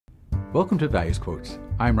Welcome to Values Quotes.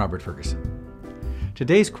 I'm Robert Ferguson.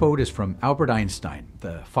 Today's quote is from Albert Einstein,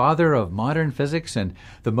 the father of modern physics and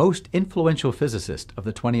the most influential physicist of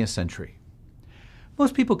the 20th century.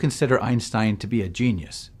 Most people consider Einstein to be a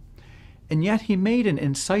genius, and yet he made an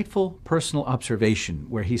insightful personal observation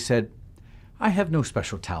where he said, "I have no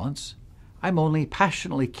special talents. I'm only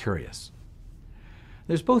passionately curious."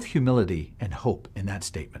 There's both humility and hope in that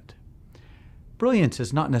statement. Brilliance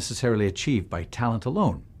is not necessarily achieved by talent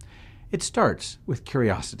alone. It starts with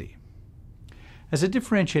curiosity. As a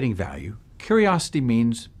differentiating value, curiosity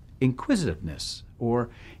means inquisitiveness, or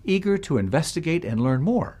eager to investigate and learn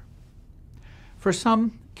more. For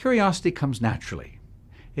some, curiosity comes naturally.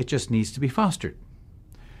 It just needs to be fostered.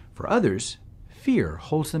 For others, fear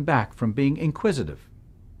holds them back from being inquisitive.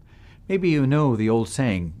 Maybe you know the old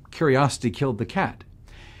saying, "Curiosity killed the cat."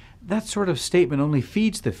 That sort of statement only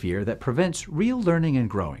feeds the fear that prevents real learning and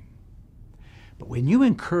growing. But when you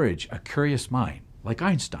encourage a curious mind, like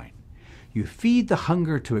Einstein, you feed the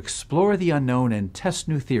hunger to explore the unknown and test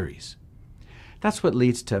new theories. That's what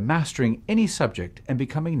leads to mastering any subject and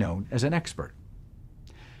becoming known as an expert.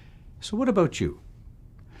 So what about you?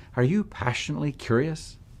 Are you passionately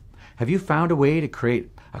curious? Have you found a way to create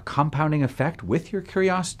a compounding effect with your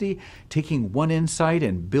curiosity, taking one insight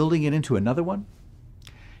and building it into another one?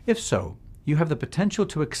 If so, you have the potential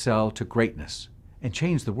to excel to greatness and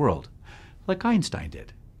change the world, like Einstein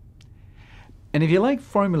did. And if you like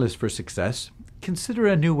formulas for success, consider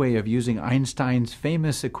a new way of using Einstein's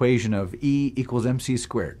famous equation of E equals mc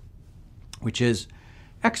squared, which is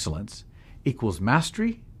excellence equals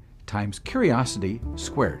mastery times curiosity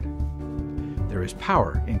squared. There is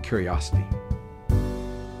power in curiosity.